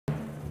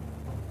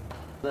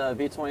The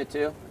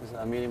V-22 is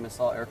a medium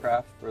assault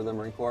aircraft for the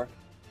Marine Corps.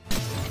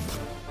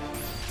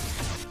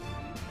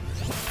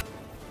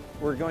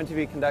 We're going to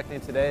be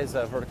conducting today's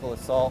vertical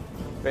assault.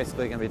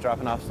 Basically going to be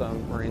dropping off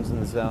some Marines in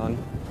the zone,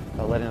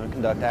 letting them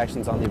conduct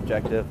actions on the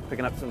objective,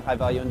 picking up some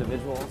high-value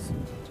individuals,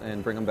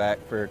 and bring them back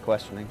for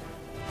questioning.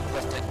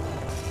 Lift it.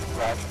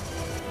 Roger.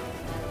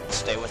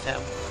 Stay with him.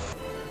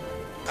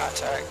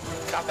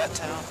 Contact. Combat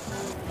town.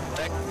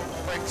 Deck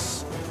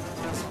breaks.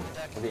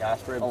 The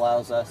Osprey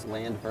allows us to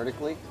land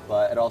vertically,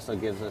 but it also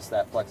gives us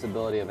that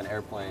flexibility of an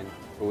airplane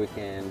where we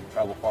can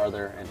travel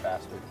farther and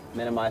faster,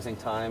 minimizing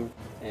time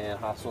in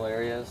hostile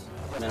areas,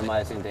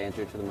 minimizing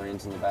danger to the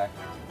Marines in the back.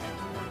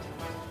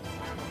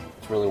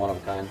 It's really one of a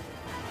kind.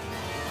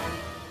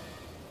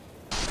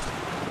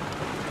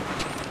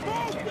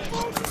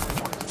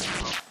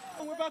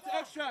 We're about to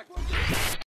extract.